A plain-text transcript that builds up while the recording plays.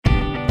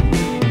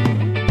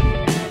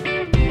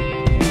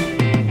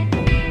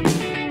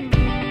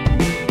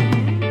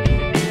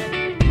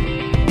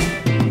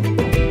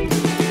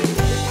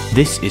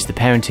This is the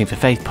Parenting for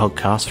Faith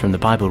podcast from the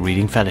Bible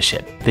Reading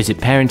Fellowship. Visit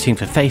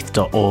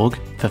parentingforfaith.org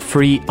for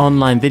free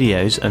online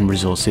videos and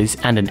resources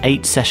and an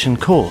 8-session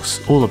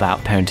course all about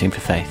parenting for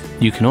faith.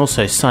 You can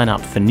also sign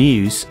up for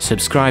news,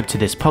 subscribe to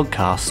this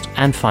podcast,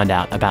 and find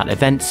out about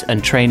events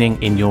and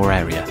training in your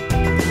area.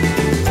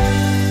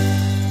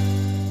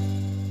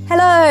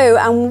 Hello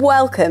and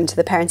welcome to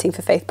the Parenting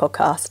for Faith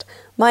podcast.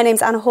 My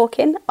name's Anna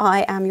Hawkin.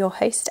 I am your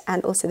host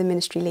and also the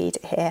ministry lead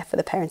here for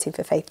the Parenting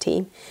for Faith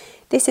team.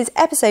 This is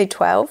episode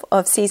 12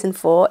 of season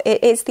 4.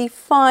 It is the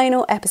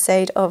final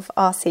episode of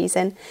our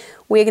season.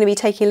 We're going to be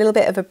taking a little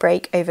bit of a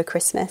break over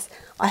Christmas.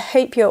 I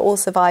hope you're all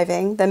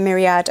surviving the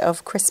myriad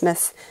of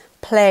Christmas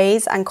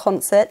plays and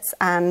concerts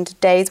and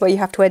days where you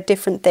have to wear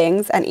different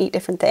things and eat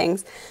different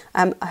things.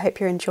 I hope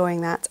you're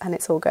enjoying that and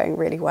it's all going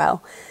really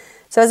well.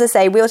 So as I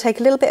say, we'll take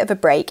a little bit of a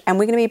break and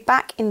we're going to be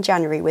back in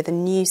January with a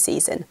new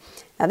season.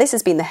 Now this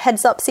has been the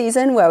Heads Up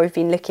season where we've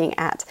been looking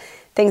at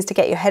things to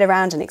get your head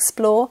around and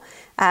explore.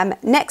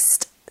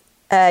 Next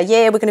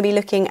year we're going to be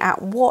looking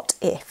at what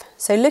if.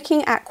 So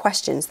looking at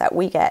questions that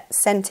we get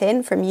sent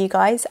in from you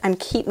guys and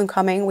keep them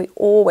coming. We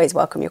always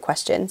welcome your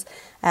questions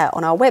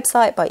on our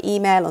website, by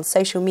email, on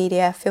social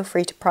media. Feel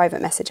free to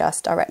private message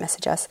us, direct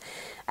message us.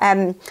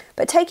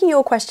 But taking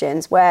your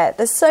questions where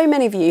there's so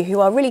many of you who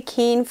are really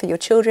keen for your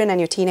children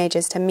and your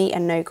teenagers to meet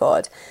and know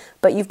God,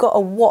 but you've got a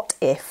what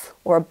if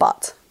or a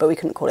but we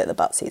couldn't call it the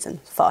but season,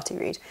 far too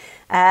rude.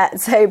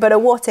 But a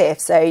what if,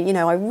 so,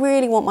 I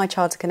really want my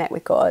child to connect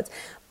with God,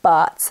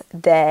 but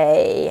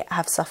they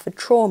have suffered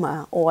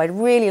trauma, or I'd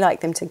really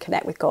like them to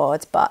connect with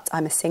God, but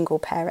I'm a single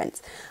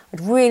parent.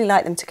 I'd really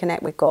like them to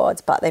connect with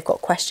God, but they've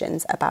got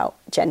questions about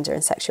gender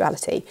and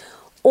sexuality.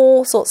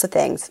 All sorts of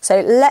things. So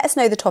let us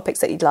know the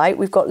topics that you'd like.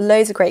 We've got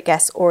loads of great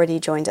guests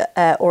already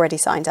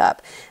signed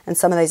up, and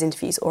some of those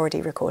interviews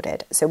already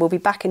recorded. So we'll be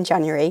back in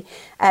January.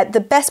 The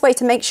best way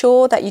to make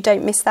sure that you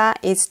don't miss that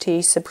is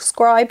to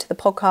subscribe to the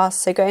podcast.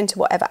 So go into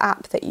whatever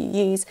app that you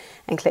use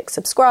and click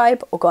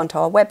subscribe, or go onto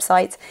our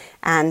website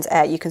and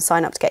you can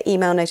sign up to get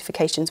email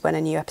notifications when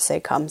a new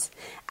episode comes.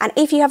 And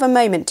if you have a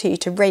moment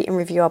to rate and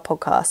review our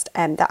podcast,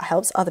 that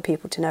helps other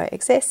people to know it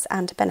exists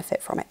and to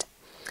benefit from it.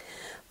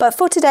 But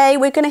for today,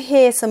 we're going to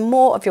hear some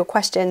more of your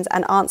questions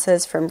and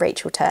answers from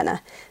Rachel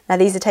Turner. Now,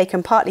 these are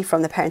taken partly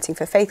from the Parenting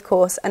for Faith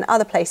course and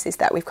other places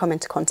that we've come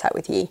into contact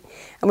with you.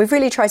 And we've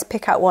really tried to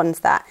pick out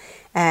ones that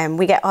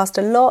we get asked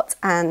a lot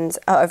and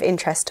are of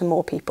interest to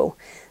more people.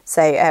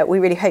 So we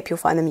really hope you'll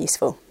find them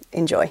useful.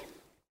 Enjoy.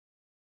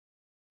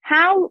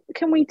 How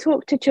can we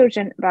talk to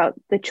children about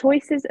the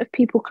choices of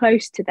people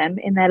close to them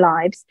in their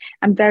lives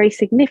and very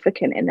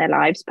significant in their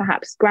lives,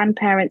 perhaps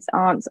grandparents,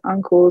 aunts,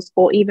 uncles,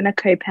 or even a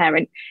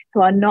co-parent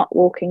who are not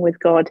walking with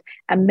God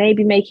and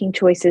maybe making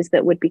choices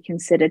that would be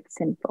considered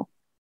sinful?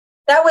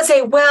 That was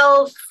a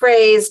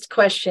well-phrased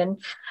question.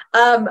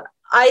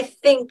 I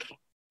think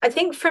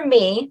for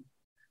me,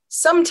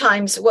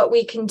 sometimes what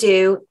we can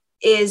do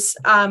is,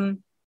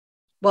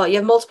 you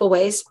have multiple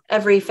ways.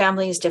 Every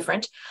family is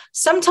different.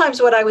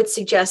 Sometimes what I would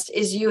suggest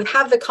is you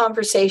have the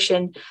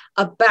conversation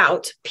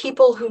about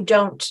people who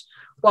don't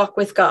walk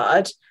with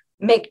God,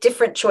 make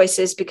different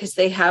choices because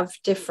they have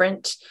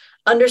different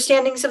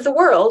understandings of the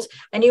world.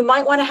 And you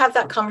might want to have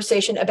that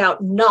conversation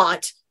about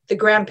not the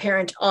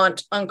grandparent,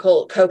 aunt,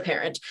 uncle,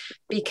 co-parent,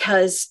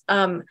 because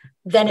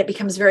then it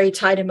becomes very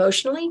tied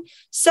emotionally.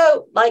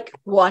 So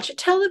watch a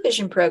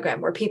television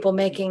program where people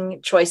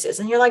making choices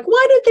and you're like,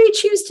 why did they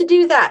choose to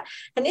do that?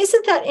 And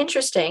isn't that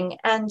interesting?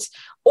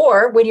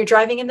 Or when you're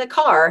driving in the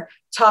car,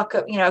 talk,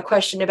 a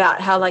question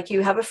about how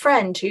you have a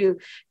friend who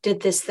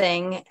did this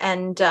thing.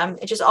 And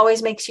it just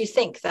always makes you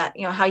think that,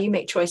 how you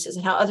make choices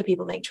and how other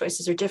people make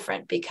choices are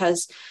different,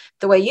 because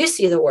the way you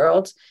see the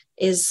world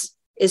is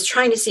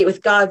trying to see it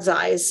with God's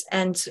eyes.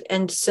 And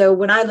so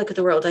when I look at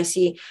the world, I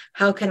see,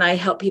 how can I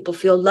help people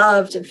feel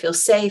loved and feel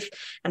safe?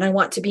 And I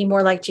want to be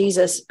more like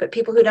Jesus. But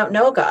people who don't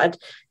know God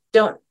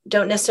don't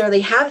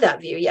necessarily have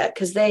that view yet,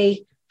 because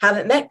they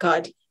haven't met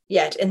God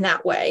yet in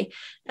that way.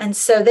 And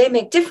so they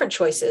make different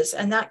choices.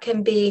 And that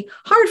can be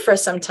hard for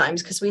us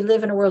sometimes, because we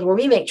live in a world where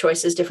we make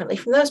choices differently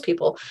from those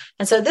people.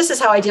 And so this is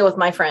how I deal with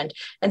my friend.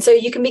 And so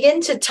you can begin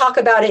to talk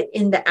about it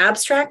in the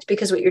abstract,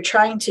 because what you're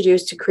trying to do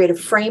is to create a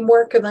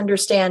framework of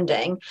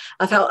understanding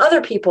of how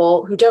other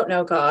people who don't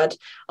know God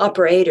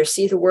operate or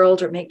see the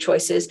world or make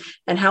choices,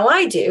 and how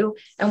I do,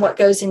 and what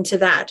goes into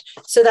that.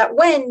 So that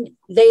when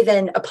they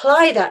then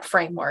apply that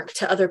framework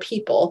to other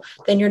people,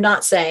 then you're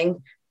not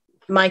saying,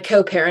 my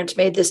co-parent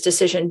made this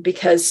decision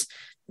because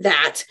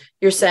that.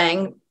 You're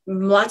saying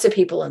lots of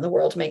people in the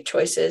world make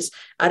choices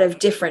out of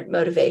different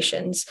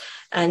motivations.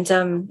 And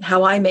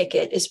how I make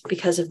it is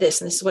because of this.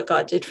 And this is what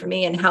God did for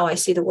me and how I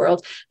see the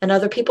world, and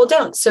other people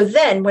don't. So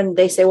then when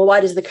they say, well, why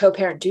does the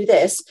co-parent do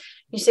this?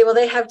 You say, well,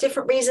 they have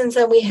different reasons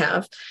than we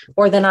have,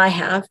 or than I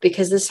have,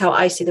 because this is how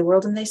I see the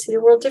world, and they see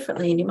the world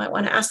differently. And you might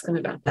want to ask them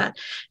about that.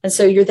 And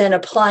so you're then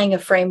applying a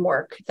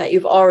framework that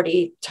you've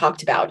already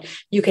talked about.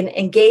 You can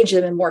engage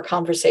them in more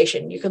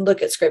conversation. You can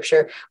look at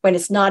scripture when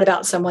it's not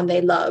about someone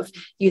they love.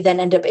 You then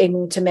end up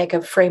able to make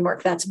a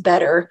framework that's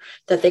better,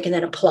 that they can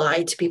then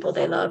apply to people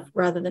they love,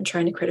 rather than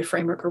trying to create a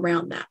framework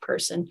around that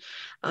person.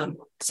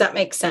 Does that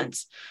make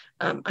sense?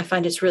 I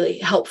find it's really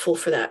helpful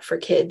for that for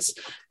kids.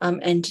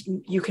 And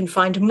you can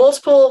find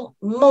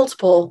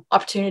multiple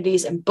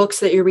opportunities in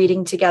books that you're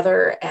reading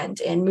together, and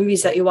in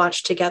movies that you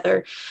watch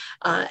together,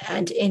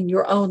 and in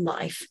your own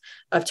life,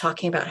 of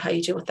talking about how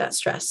you deal with that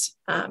stress,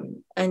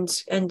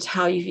 and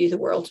how you view the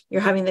world.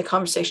 You're having the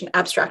conversation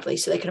abstractly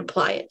so they can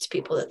apply it to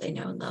people that they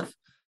know and love.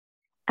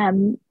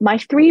 My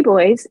 3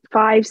 boys,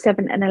 5,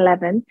 7, and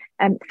 11,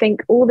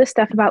 think all the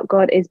stuff about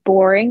God is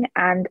boring,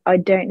 and I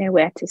don't know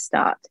where to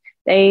start.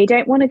 They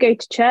don't want to go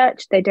to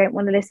church. They don't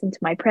want to listen to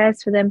my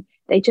prayers for them.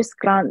 They just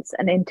glance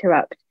and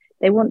interrupt.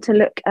 They want to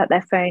look at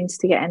their phones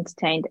to get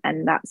entertained,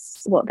 and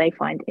that's what they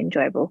find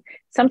enjoyable.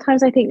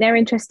 Sometimes I think they're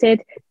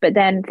interested, but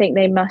then think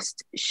they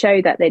must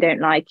show that they don't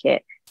like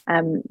it,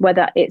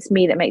 whether it's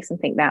me that makes them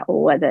think that,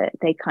 or whether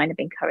they kind of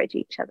encourage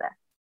each other.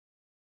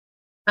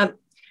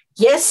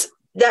 Yes.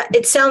 That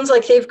it sounds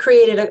like they've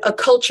created a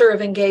culture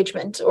of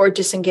engagement or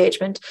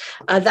disengagement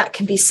that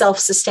can be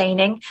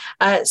self-sustaining.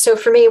 So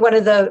for me, one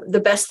of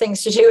the best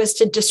things to do is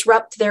to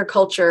disrupt their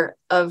culture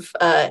of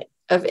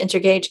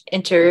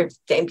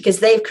thing,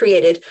 because they've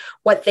created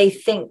what they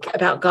think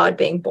about God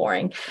being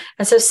boring.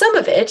 And so some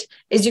of it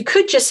is, you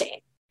could just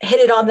hit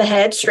it on the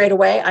head straight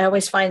away. I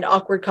always find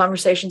awkward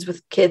conversations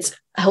with kids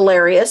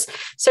hilarious.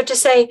 So to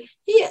say,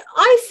 yeah,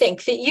 I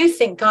think that you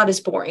think God is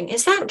boring.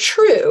 Is that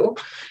true?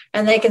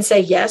 And they can say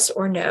yes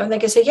or no. And they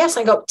can say yes.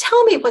 And I go,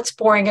 tell me what's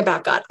boring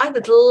about God. I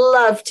would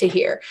love to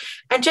hear.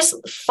 And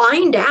just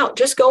find out,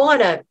 just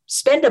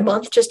spend a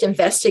month just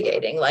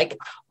investigating, like,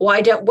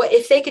 what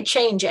if they could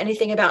change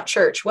anything about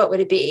church, what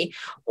would it be?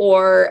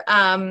 Or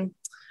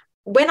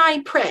when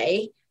I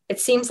pray, it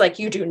seems like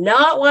you do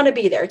not want to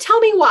be there. Tell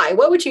me why.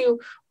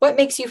 What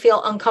makes you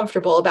feel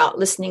uncomfortable about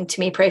listening to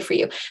me pray for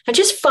you? And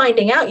just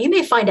finding out, you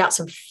may find out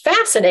some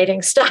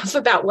fascinating stuff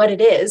about what it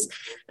is.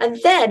 And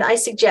then I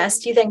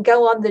suggest you then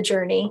go on the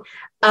journey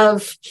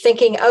of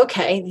thinking,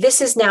 okay,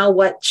 this is now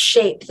what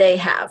shape they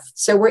have.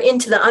 So we're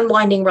into the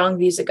unwinding wrong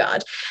views of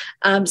God.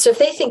 So if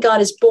they think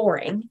God is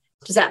boring,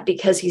 is that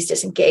because he's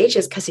disengaged?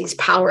 Is it because he's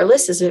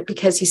powerless? Is it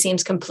because he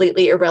seems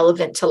completely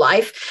irrelevant to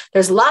life?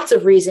 There's lots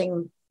of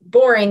reasons.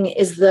 Boring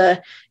is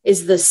the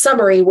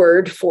summary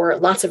word for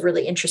lots of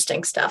really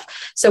interesting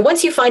stuff. So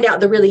once you find out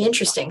the really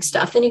interesting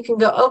stuff, then you can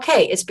go,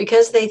 okay, it's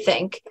because they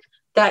think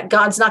that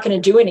God's not going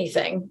to do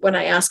anything when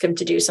I ask him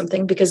to do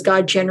something, because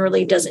God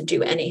generally doesn't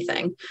do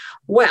anything.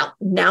 Well,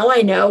 now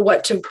I know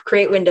what to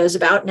create windows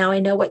about. Now I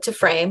know what to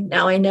frame.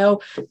 Now I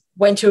know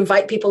when to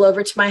invite people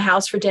over to my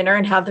house for dinner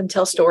and have them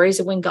tell stories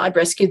of when God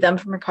rescued them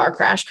from a car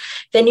crash.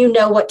 Then you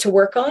know what to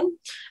work on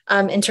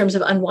in terms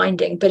of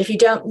unwinding. But if you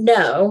don't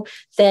know,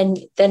 then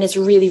it's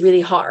really,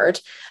 really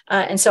hard.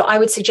 And so I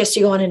would suggest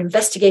you go on an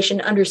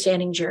investigation,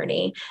 understanding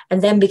journey,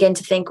 and then begin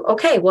to think,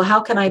 okay, well,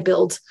 how can I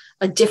build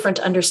a different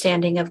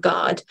understanding of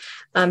God?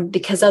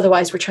 Because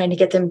otherwise we're trying to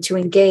get them to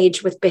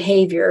engage with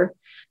behavior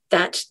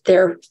that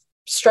they're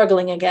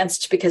struggling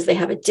against because they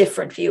have a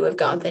different view of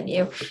God than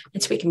you.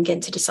 And so we can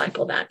begin to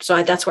disciple that.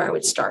 So that's where I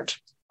would start.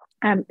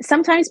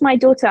 Sometimes my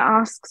daughter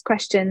asks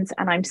questions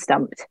and I'm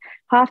stumped.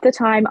 Half the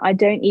time, I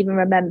don't even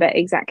remember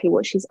exactly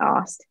what she's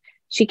asked.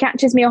 She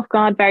catches me off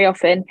guard very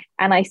often,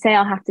 and I say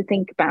I'll have to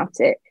think about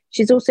it.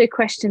 She's also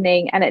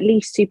questioning and at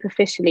least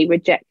superficially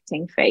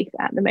rejecting faith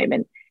at the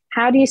moment.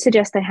 How do you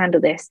suggest I handle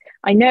this?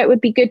 I know it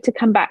would be good to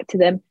come back to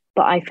them,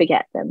 but I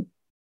forget them.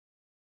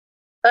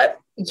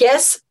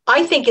 Yes,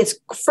 I think it's,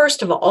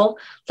 first of all,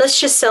 let's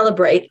just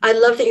celebrate. I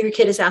love that your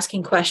kid is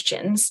asking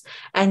questions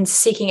and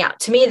seeking out.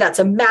 To me, that's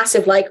a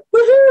massive, like,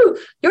 woohoo,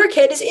 your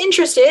kid is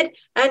interested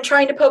and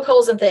trying to poke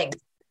holes in things.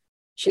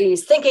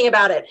 She's thinking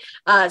about it.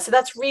 So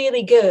that's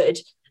really good.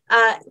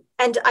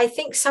 And I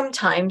think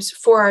sometimes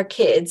for our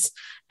kids,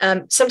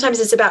 sometimes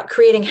it's about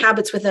creating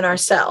habits within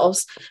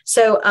ourselves.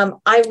 So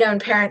I've known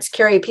parents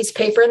carry a piece of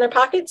paper in their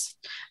pockets.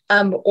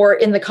 Or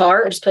in the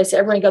car, or just place it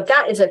everywhere and go,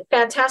 that is a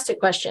fantastic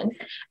question.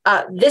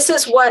 This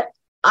is what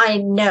I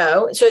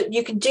know. So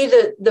you can do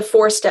the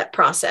 4-step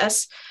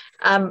process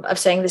of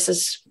saying this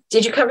is,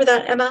 did you cover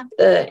that, Emma?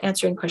 The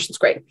answering questions,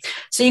 great.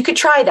 So you could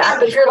try that,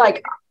 but if you're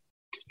like,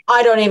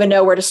 I don't even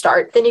know where to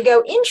start, then you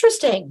go,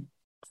 interesting.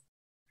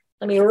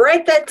 Let me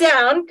write that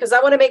down because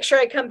I want to make sure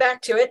I come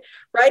back to it.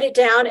 Write it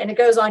down and it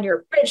goes on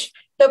your fridge.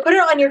 So put it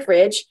on your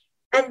fridge.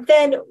 And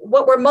then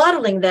what we're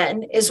modeling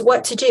then is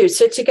what to do.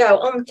 So to go,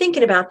 I'm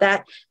thinking about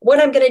that.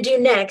 What I'm going to do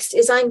next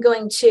is I'm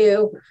going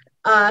to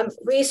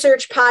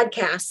research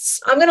podcasts.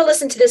 I'm going to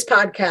listen to this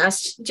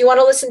podcast. Do you want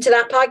to listen to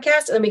that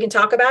podcast? And then we can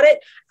talk about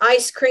it.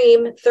 Ice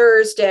Cream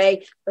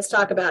Thursday. Let's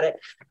talk about it.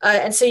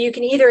 And so you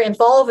can either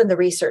involve in the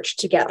research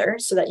together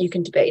so that you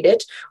can debate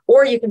it,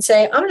 or you can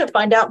say, I'm going to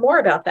find out more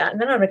about that. And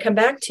then I'm going to come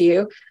back to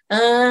you.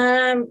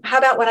 How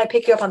about when I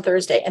pick you up on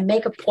Thursday, and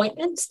make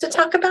appointments to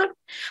talk about it?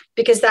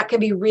 Because that can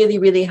be really,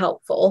 really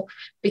helpful,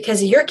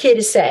 because your kid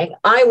is saying,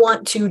 I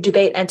want to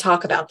debate and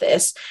talk about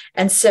this.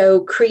 And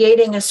so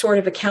creating a sort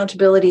of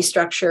accountability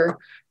structure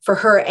for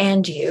her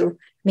and you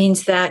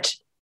means that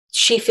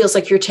she feels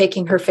like you're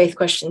taking her faith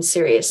questions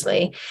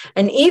seriously.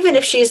 And even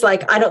if she's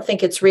like, I don't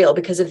think it's real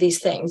because of these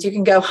things, you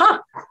can go,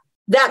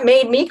 that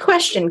made me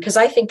question, because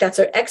I think that's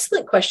an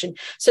excellent question.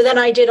 So then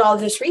I did all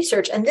this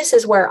research, and this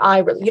is where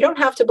you don't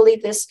have to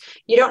believe this.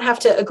 You don't have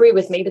to agree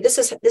with me, but this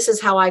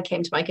is how I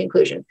came to my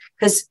conclusion,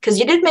 because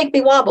you did make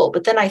me wobble.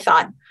 But then I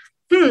thought,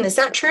 is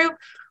that true?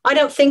 I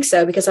don't think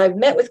so, because I've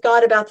met with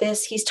God about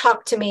this. He's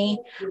talked to me.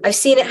 I've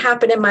seen it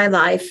happen in my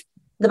life.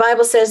 The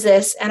Bible says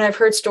this, and I've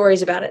heard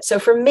stories about it. So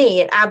for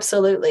me, it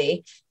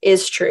absolutely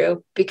is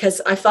true, because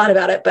I thought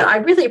about it, but I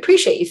really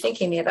appreciate you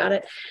thinking me about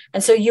it.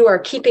 And so you are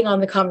keeping on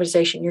the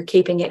conversation, you're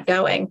keeping it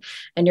going,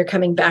 and you're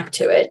coming back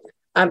to it.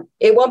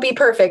 It won't be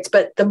perfect,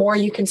 but the more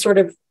you can sort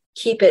of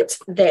keep it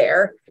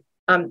there,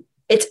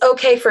 it's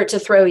okay for it to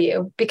throw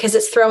you, because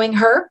it's throwing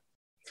her.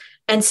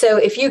 And so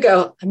if you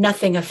go,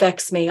 nothing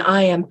affects me,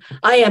 I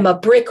am a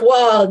brick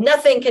wall,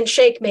 nothing can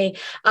shake me,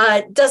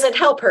 doesn't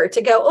help her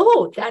to go,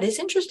 oh, that is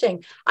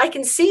interesting. I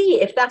can see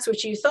if that's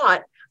what you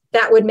thought,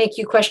 that would make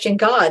you question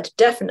God.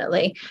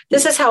 Definitely.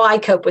 This is how I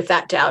cope with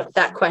that doubt,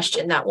 that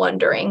question, that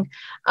wondering,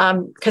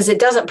 because it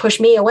doesn't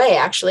push me away,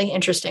 actually,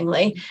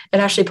 interestingly. It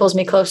actually pulls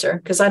me closer,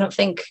 because I don't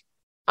think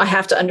I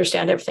have to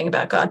understand everything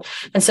about God.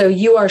 And so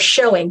you are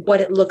showing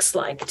what it looks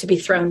like to be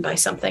thrown by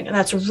something. And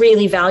that's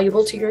really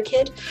valuable to your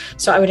kid.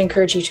 So I would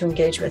encourage you to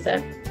engage with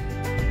it.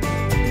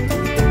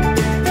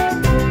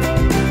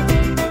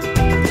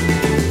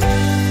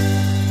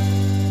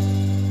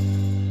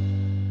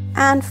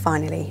 And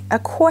finally, a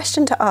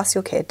question to ask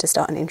your kid to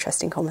start an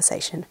interesting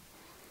conversation.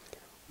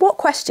 What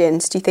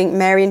questions do you think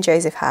Mary and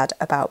Joseph had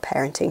about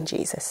parenting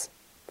Jesus?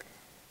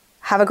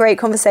 Have a great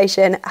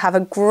conversation, have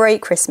a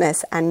great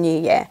Christmas and New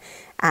Year,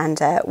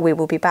 and we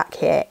will be back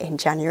here in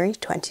January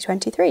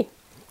 2023.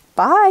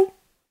 Bye!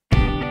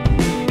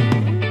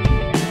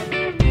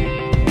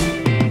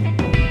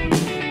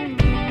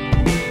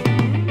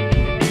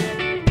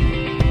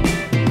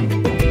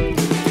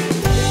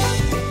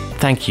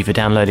 Thank you for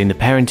downloading the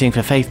Parenting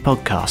for Faith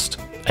podcast.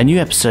 A new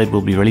episode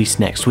will be released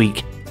next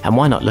week, and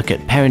why not look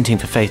at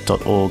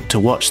parentingforfaith.org to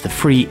watch the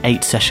free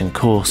 8-session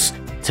course,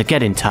 to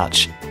get in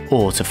touch,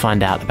 or to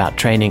find out about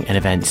training and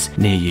events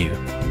near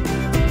you.